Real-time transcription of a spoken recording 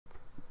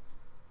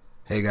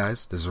Hey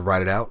guys, this is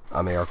Write It Out.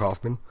 I'm A.R.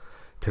 Kaufman.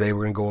 Today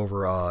we're going to go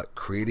over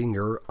creating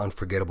your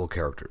unforgettable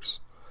characters.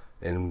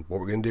 And what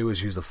we're going to do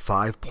is use the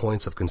 5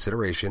 points of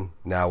consideration.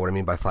 Now, what I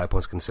mean by 5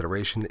 points of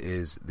consideration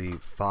is the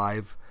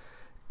 5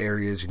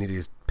 areas you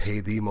need to pay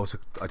the most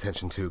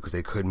attention to because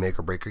they could make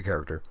or break your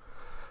character.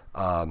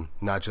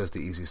 Not just the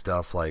easy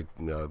stuff like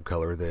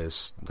color of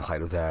this,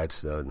 height of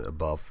that,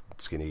 buff,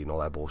 skinny, and all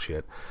that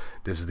bullshit.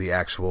 This is the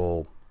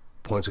actual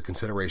points of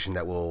consideration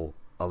that will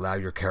allow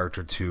your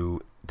character to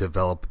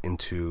develop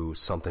into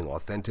something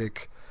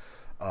authentic,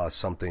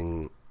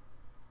 something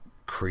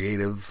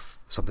creative,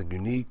 something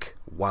unique,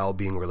 while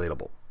being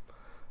relatable.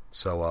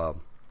 So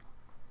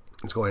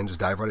let's go ahead and just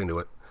dive right into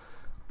it.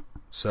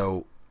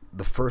 So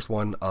the first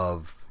one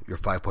of your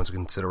 5 points of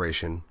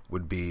consideration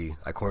would be,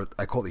 I call it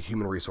the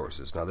human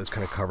resources. Now this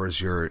kind of covers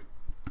your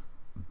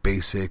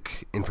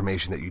basic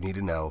information that you need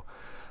to know.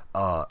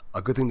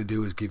 A good thing to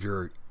do is give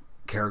your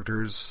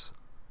characters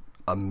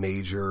a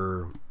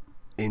major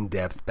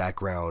in-depth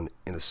background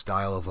in the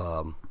style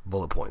of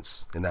bullet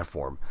points in that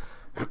form.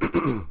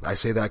 I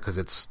say that because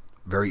it's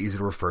very easy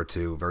to refer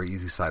to, very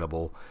easy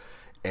citable,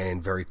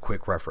 and very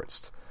quick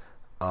referenced.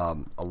 A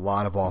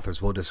lot of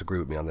authors will disagree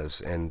with me on this,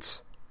 and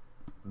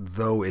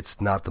though it's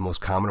not the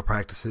most common of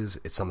practices,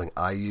 it's something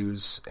I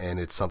use, and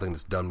it's something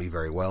that's done me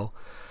very well.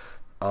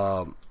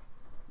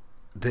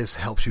 This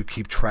helps you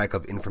keep track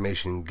of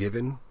information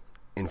given,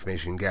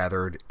 information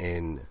gathered,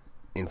 and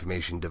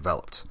information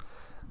developed.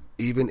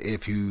 Even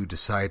if you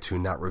decide to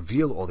not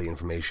reveal all the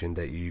information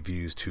that you've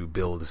used to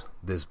build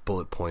this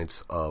bullet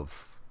points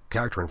of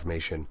character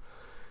information,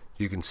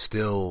 you can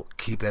still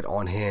keep that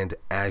on hand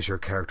as your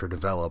character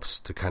develops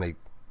to kind of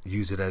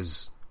use it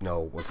as,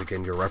 once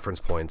again, your reference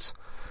points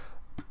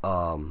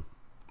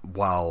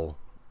while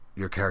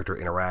your character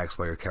interacts,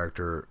 while your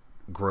character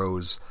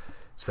grows,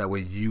 so that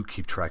way you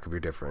keep track of your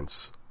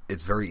difference.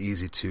 It's very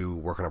easy to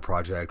work on a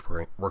project,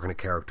 work on a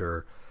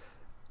character,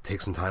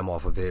 take some time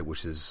off of it,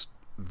 which is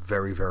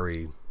very,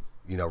 very,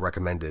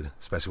 recommended,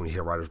 especially when you hit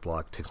a writer's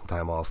block. Take some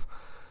time off.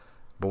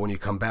 But when you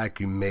come back,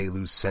 you may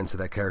lose sense of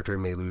that character, you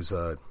may lose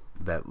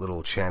that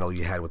little channel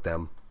you had with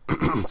them.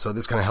 So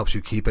this kind of helps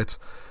you keep it.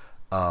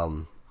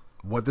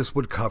 What this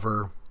would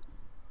cover,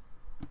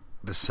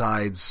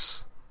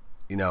 besides,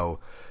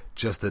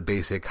 just the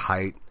basic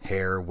height,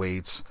 hair,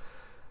 weights,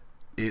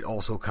 it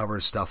also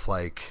covers stuff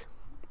like,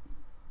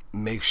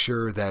 make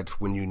sure that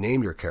when you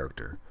name your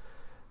character,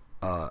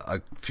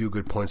 a few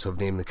good points of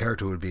naming the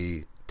character would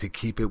be to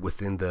keep it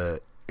within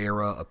the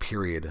era or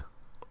period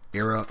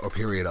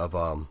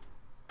of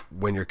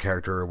when your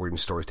character or when your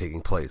story is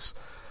taking place.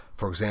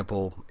 For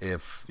example,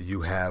 if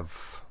you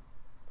have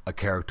a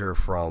character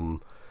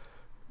from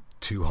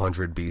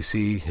 200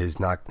 BC, he's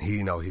not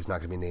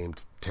going to be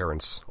named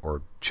Terrence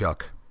or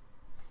Chuck.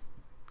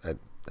 That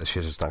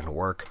shit's just not going to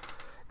work.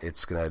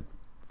 It's going to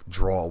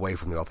draw away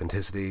from the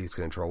authenticity. It's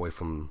going to draw away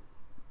from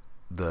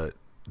the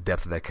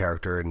depth of that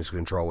character, and it's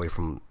going to draw away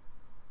from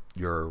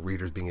your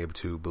readers being able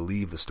to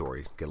believe the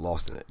story, get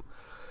lost in it.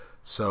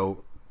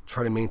 So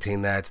try to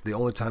maintain that. The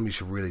only time you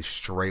should really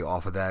stray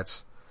off of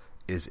that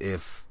is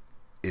if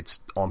it's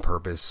on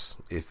purpose,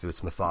 if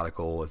it's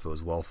methodical, if it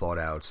was well thought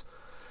out.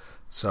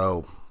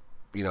 So,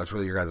 it's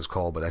really your guys'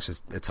 call, but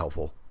it's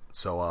helpful.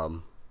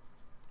 So,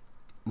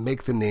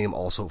 make the name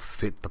also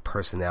fit the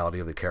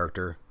personality of the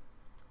character.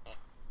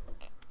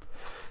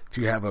 If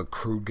you have a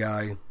crude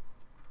guy,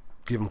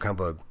 give him kind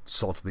of a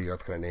salt of the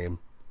earth kind of name.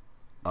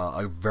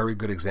 A very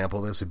good example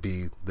of this would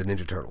be the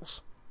Ninja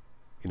Turtles.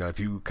 If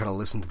you kind of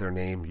listen to their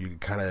name, you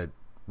kind of,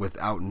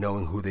 without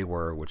knowing who they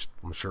were, which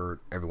I'm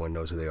sure everyone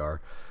knows who they are,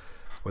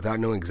 without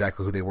knowing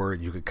exactly who they were,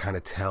 you could kind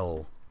of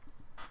tell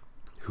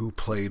who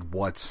played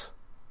what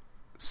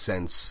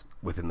sense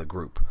within the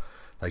group.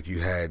 Like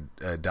you had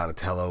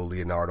Donatello,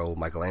 Leonardo,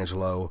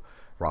 Michelangelo,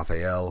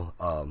 Raphael.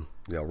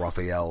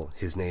 Raphael,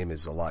 his name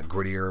is a lot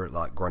grittier, a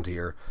lot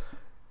gruntier.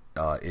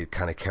 It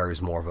kind of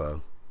carries more of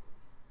a,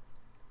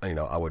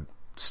 I would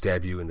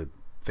stab you in the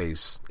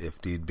face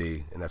if need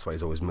be, and that's why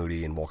he's always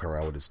moody and walking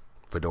around with his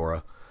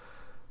fedora.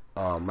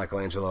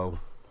 Michelangelo,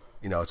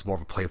 it's more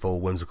of a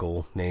playful,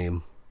 whimsical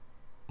name,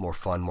 more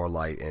fun, more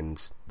light,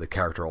 and the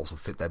character also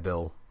fit that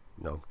bill,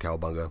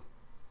 cowabunga,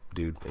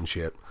 dude, and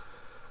shit.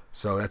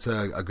 So that's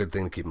a good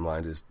thing to keep in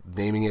mind, is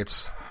naming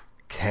it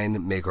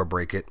can make or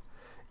break it.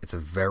 It's a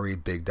very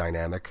big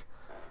dynamic.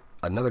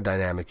 Another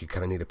dynamic you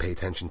kind of need to pay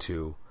attention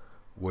to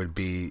would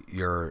be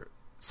your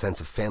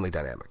sense of family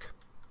dynamic.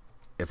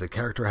 If the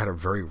character had a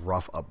very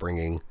rough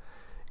upbringing,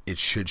 it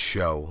should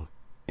show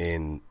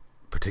in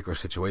particular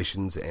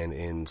situations and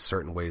in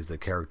certain ways the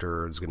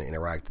character is going to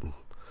interact,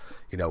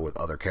 with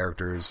other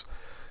characters.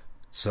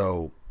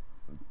 So,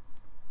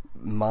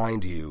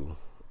 mind you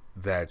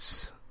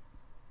that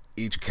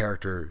each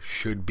character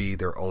should be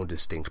their own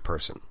distinct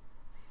person.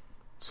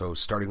 So,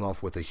 starting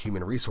off with a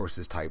human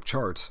resources type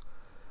chart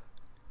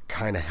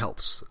kind of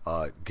helps.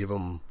 Give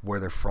them where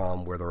they're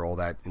from, where they're all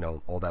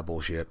that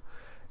bullshit.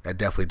 That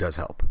definitely does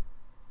help.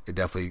 It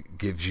definitely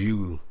gives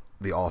you,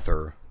 the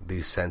author,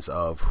 the sense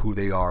of who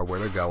they are, where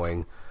they're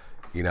going,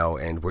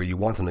 and where you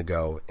want them to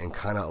go, and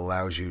kind of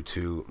allows you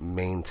to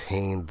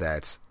maintain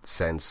that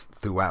sense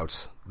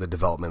throughout the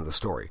development of the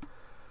story.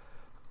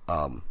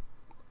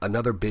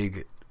 Another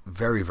big,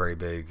 very, very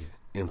big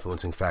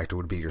influencing factor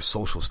would be your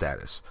social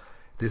status.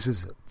 This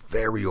is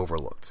very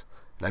overlooked.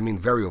 And I mean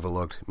very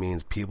overlooked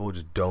means people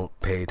just don't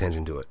pay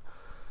attention to it.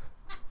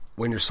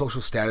 When your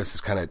social status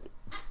is kind of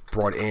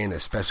brought in,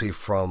 especially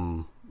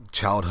from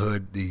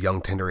childhood, the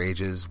young tender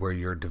ages where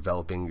you're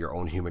developing your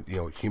own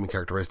human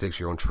characteristics,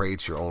 your own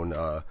traits, your own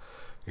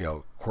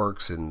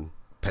quirks and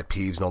pet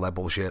peeves and all that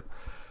bullshit,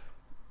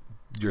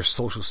 your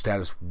social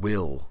status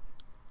will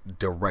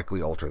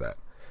directly alter that.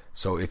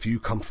 So if you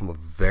come from a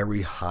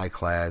very high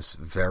class,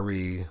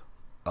 very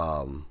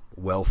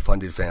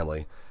well-funded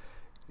family,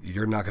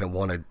 you're not going to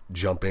want to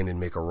jump in and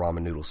make a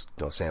ramen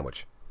noodle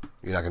sandwich.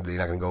 You're not going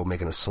to go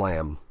making a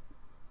slam,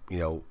 with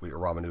your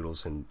ramen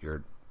noodles and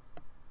your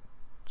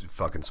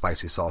fucking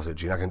spicy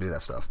sausage. You're not going to do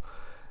that stuff.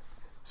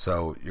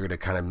 So you're going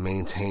to kind of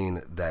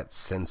maintain that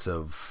sense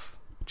of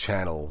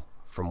channel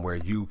from where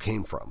you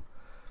came from.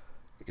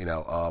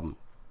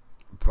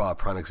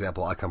 Prime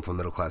example, I come from a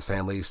middle-class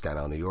family, Staten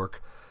Island, New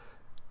York.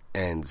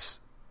 And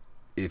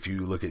if you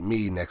look at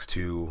me next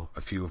to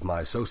a few of my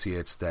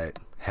associates that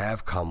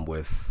have come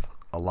with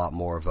a lot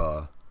more of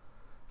a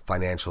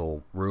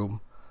financial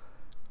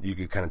you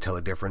could kind of tell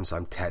the difference.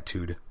 I'm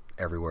tattooed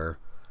everywhere.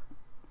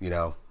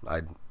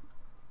 I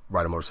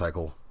ride a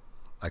motorcycle.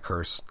 I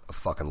curse a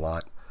fucking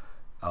lot.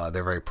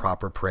 They're very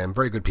proper, prim,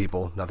 very good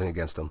people. Nothing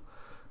against them.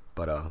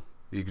 But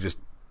you could just,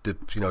 you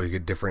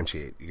could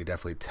differentiate. You could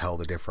definitely tell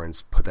the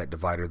difference, put that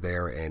divider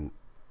there, and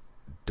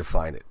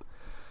define it.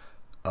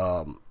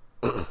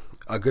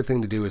 A good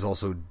thing to do is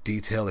also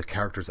detail the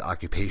character's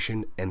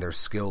occupation and their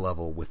skill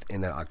level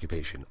within that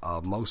occupation.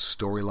 Most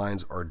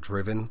storylines are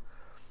driven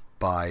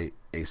by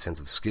a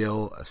sense of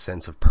skill, a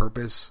sense of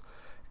purpose,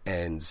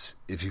 and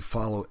if you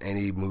follow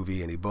any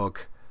movie, any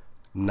book,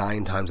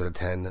 9 times out of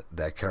 10,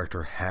 that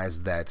character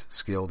has that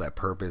skill, that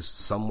purpose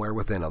somewhere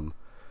within them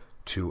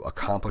to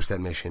accomplish that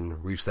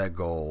mission, reach that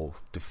goal,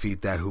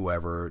 defeat that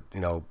whoever,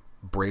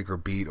 break or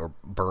beat or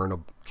burn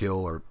or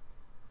kill or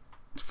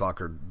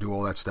fuck or do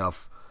all that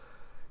stuff.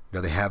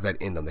 They have that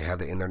in them. They have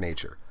that in their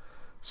nature.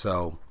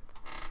 So,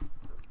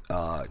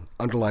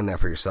 underline that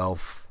for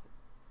yourself.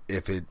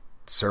 If it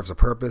serves a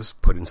purpose,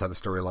 put it inside the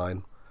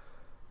storyline.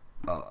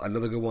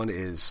 Another good one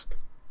is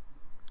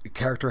a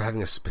character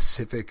having a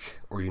specific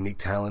or unique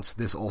talents.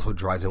 This also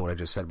drives in what I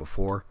just said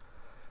before.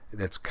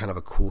 That's kind of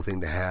a cool thing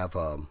to have.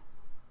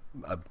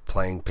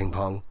 Playing ping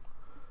pong,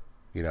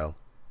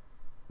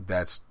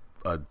 that's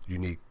a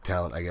unique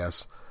talent, I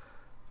guess.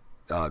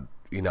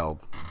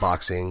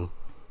 Boxing,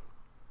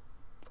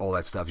 all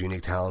that stuff,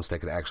 unique talents that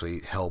could actually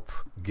help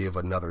give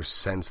another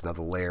sense,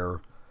 another layer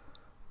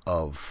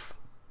of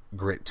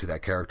grit to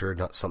that character,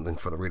 not something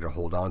for the reader to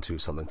hold on to,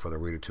 something for the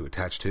reader to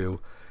attach to,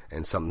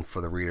 and something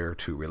for the reader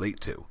to relate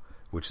to,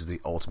 which is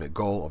the ultimate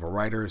goal of a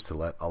writer, is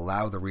to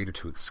allow the reader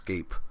to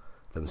escape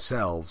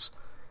themselves,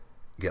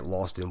 get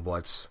lost in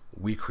what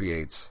we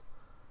create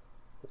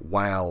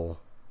while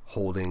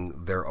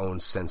holding their own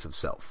sense of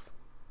self.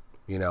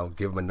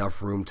 Give them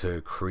enough room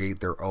to create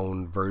their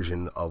own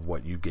version of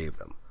what you gave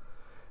them.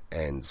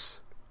 And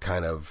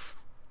kind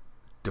of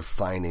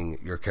defining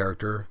your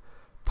character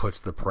puts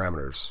the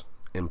parameters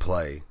in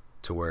play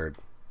to where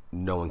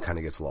no one kind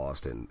of gets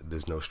lost and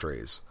there's no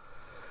strays.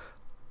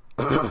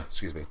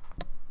 Excuse me.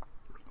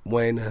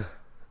 When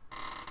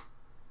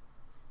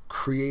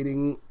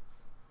creating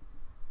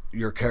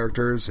your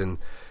characters, and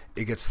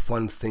it gets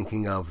fun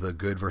thinking of the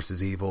good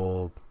versus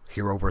evil,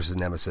 hero versus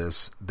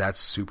nemesis, that's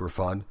super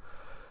fun.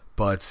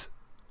 But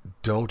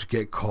don't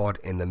get caught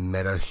in the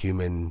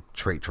meta-human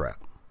trait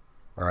trap.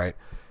 Alright?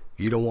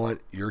 You don't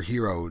want your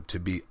hero to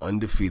be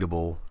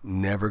undefeatable,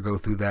 never go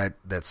through that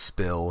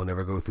spill,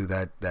 never go through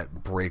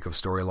that break of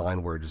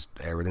storyline where just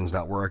everything's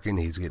not working,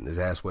 he's getting his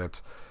ass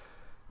whipped.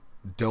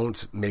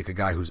 Don't make a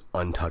guy who's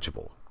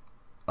untouchable.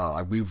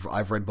 I've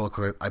read books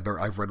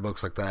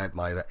like that.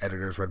 My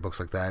editors read books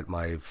like that.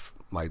 My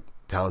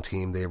talent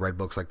team, they read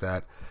books like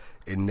that.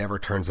 It never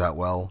turns out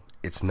well.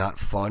 It's not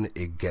fun.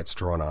 It gets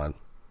drawn on.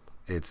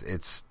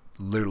 It's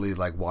literally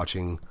like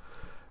watching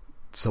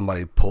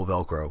somebody pull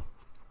Velcro,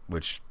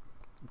 which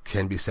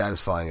can be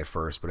satisfying at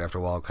first, but after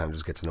a while it kind of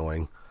just gets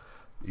annoying.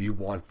 You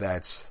want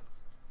that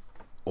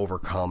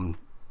overcome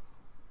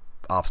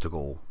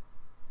obstacle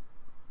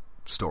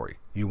story.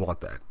 You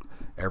want that.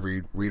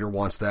 Every reader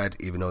wants that,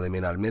 even though they may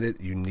not admit it.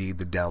 You need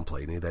the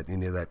downplay. You need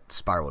that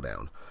spiral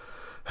down.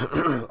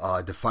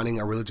 Defining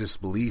a religious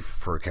belief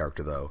for a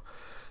character, though,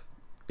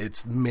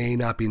 it may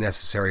not be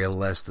necessary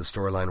unless the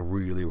storyline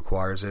really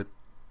requires it.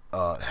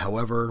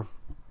 However,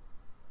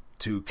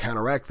 to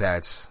counteract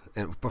that,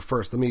 but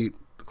first, let me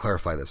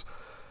clarify this.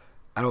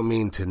 I don't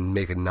mean to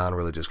make a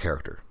non-religious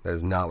character. That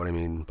is not what I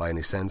mean by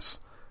any sense.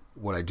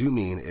 What I do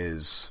mean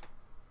is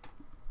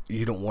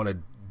you don't want to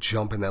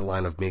jump in that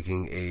line of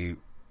making a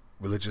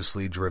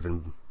religiously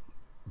driven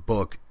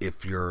book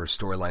if your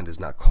storyline does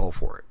not call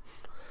for it.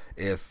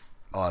 If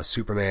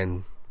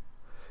Superman,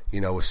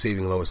 was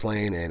saving Lois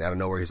Lane, and out of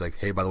nowhere he's like,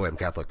 hey, by the way, I'm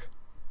Catholic.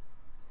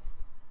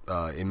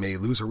 It may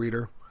lose a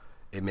reader.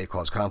 It may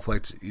cause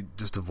conflict. You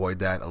just avoid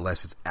that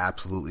unless it's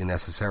absolutely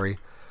necessary.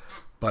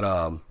 But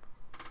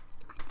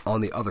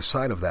on the other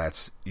side of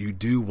that, you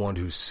do want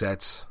to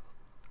set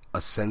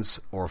a sense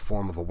or a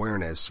form of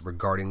awareness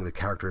regarding the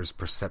character's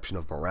perception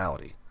of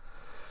morality.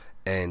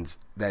 And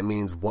that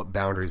means what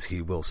boundaries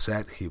he will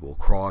set, he will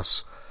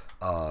cross.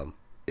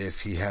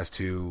 If he has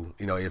to,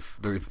 if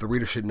the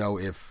reader should know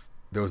if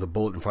there was a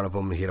bullet in front of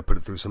him and he had to put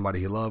it through somebody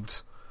he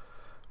loved,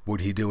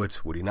 would he do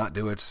it? Would he not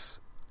do it?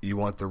 You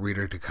want the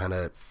reader to kind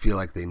of feel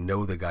like they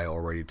know the guy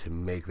already to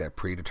make that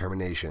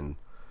predetermination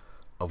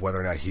of whether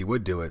or not he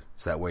would do it.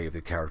 So that way, if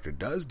the character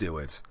does do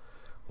it,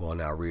 well,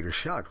 now reader's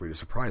shocked, reader's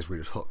surprised,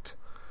 reader's hooked.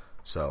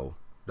 So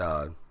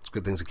it's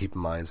good things to keep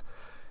in mind.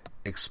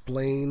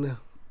 Explain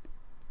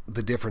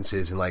the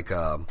differences in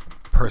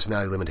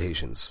personality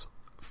limitations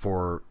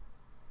for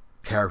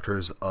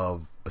characters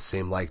of a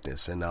same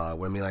likeness. And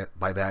what I mean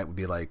by that would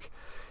be like,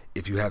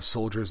 if you have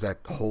soldiers that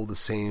hold the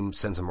same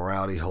sense of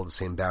morality, hold the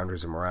same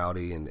boundaries of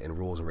morality and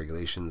rules and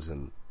regulations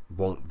and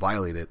won't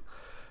violate it,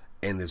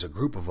 and there's a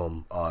group of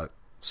them,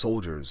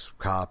 soldiers,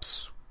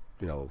 cops,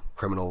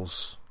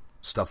 criminals,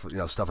 stuff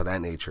of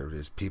that nature,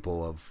 there's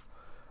people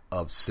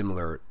of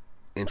similar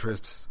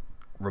interests,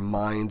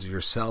 remind your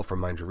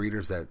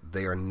readers that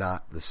they are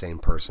not the same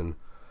person,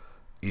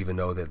 even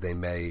though that they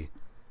may,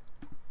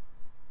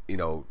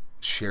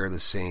 share the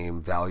same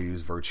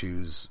values,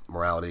 virtues,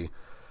 morality.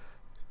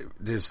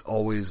 There's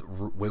always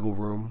wiggle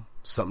room,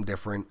 something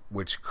different,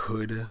 which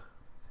could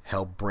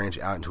help branch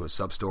out into a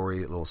sub-story,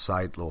 a little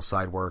side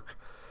work,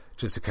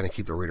 just to kind of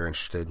keep the reader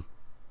interested.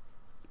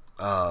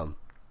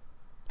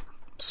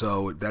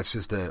 So that's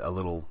just a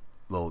little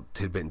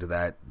tidbit into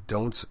that.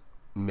 Don't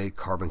make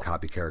carbon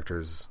copy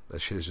characters.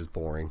 That shit is just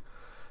boring,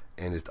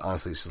 and it's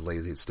just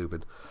lazy. It's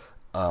stupid.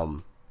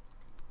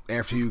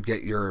 After you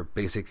get your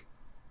basic,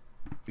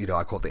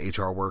 I call it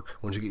the HR work.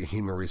 Once you get your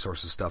human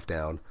resources stuff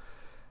down,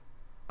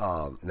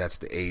 and that's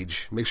the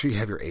age. Make sure you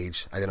have your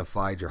age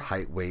identified, your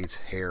height,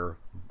 weight, hair,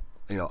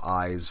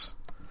 eyes.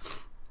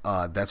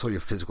 That's all your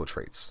physical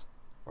traits.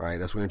 All right,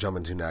 that's what we're gonna jump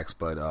into next.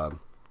 But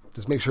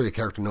just make sure the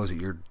character knows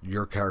that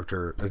your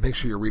character. Make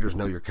sure your readers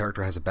know your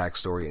character has a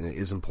backstory, and it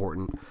is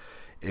important.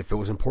 If it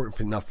was important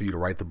enough for you to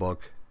write the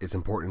book, it's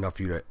important enough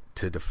for you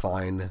to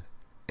define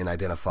and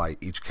identify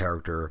each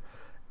character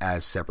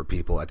as separate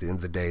people. At the end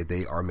of the day,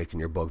 they are making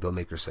your book. They'll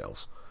make your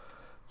sales.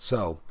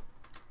 So,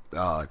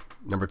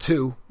 number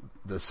 2,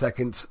 the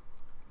second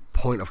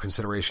point of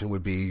consideration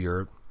would be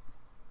your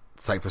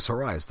sight for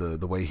sore eyes,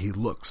 the way he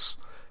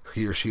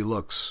or she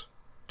looks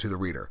to the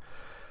reader.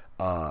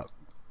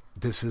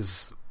 This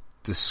is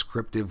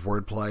descriptive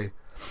wordplay.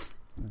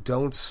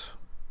 Don't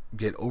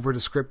get over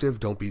descriptive.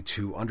 Don't be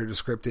too under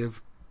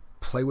descriptive.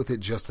 Play with it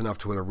just enough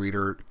to where the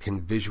reader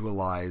can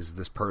visualize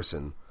this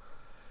person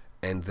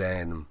and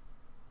then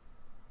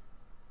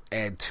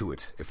add to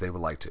it if they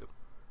would like to.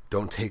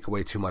 Don't take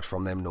away too much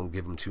from them. Don't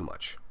give them too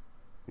much.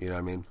 You know what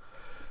I mean?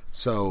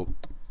 So,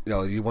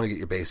 you want to get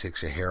your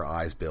basics, your hair,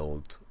 eyes,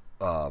 build,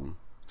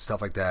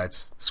 stuff like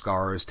that,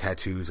 scars,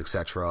 tattoos,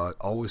 etc.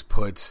 Always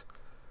put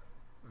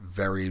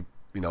very,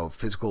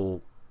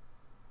 physical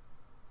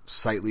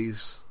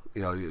sightlies,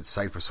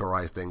 sight for sore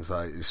eyes things,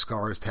 your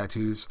scars,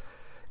 tattoos.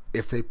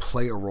 If they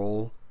play a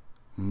role,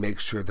 make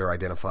sure they're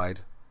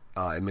identified,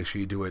 and make sure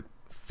you do it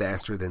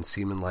faster than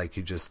seeming like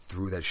you just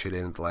threw that shit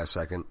in at the last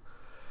second.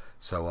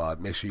 So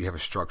make sure you have a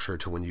structure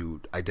to when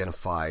you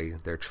identify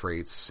their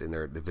traits and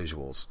the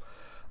visuals.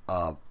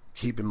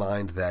 Keep in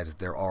mind that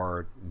there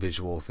are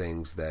visual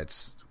things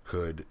that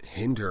could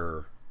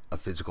hinder a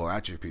physical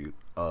attribute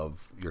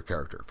of your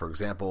character. For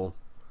example,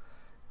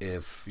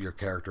 if your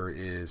character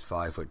is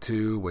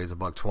 5'2", weighs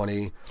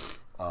 $120,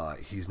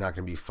 he's not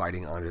going to be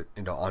fighting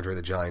Andre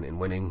the Giant and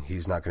winning.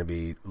 He's not going to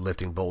be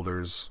lifting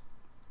boulders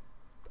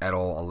at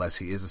all unless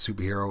he is a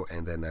superhero,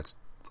 and then that's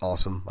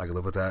awesome. I can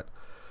live with that.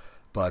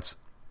 But,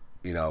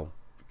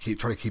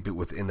 try to keep it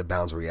within the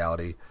bounds of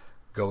reality.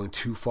 Going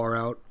too far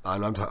out, I'm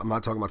not talking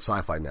about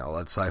sci-fi now.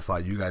 That's sci-fi.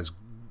 You guys,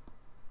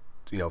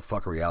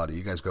 fuck reality.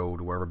 You guys go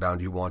to wherever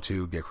bound you want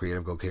to. Get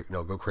creative. Go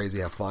crazy.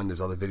 Have fun. There's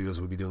other videos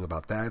we'll be doing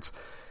about that,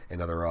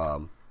 and other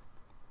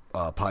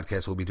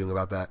podcasts we'll be doing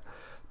about that.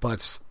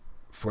 But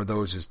for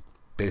those just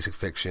basic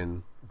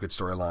fiction, good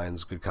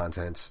storylines, good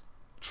content,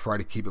 try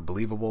to keep it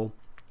believable.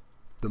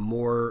 The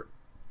more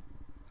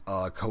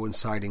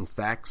coinciding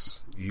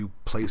facts you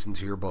place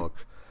into your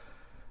book,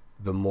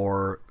 the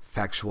more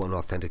factual and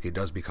authentic it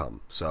does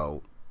become.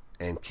 So,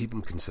 and keep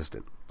them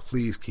consistent.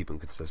 Please keep them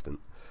consistent.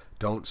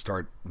 Don't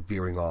start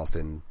veering off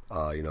and,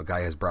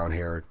 guy has brown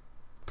hair.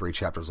 3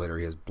 chapters later,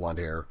 he has blonde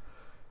hair.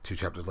 2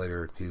 chapters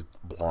later, he's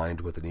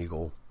blind with an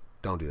eagle.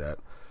 Don't do that.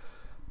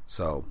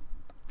 So,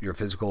 your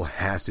physical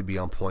has to be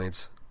on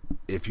point.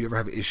 If you ever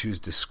have issues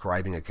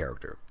describing a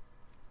character,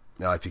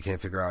 now if you can't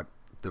figure out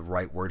the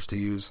right words to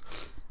use,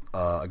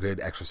 a good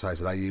exercise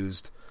that I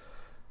used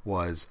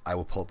was I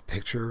will pull up a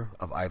picture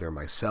of either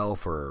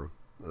myself or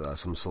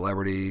some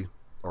celebrity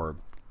or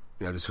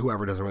just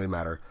whoever, doesn't really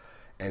matter,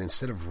 and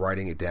instead of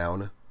writing it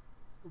down,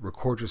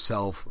 record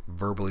yourself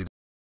verbally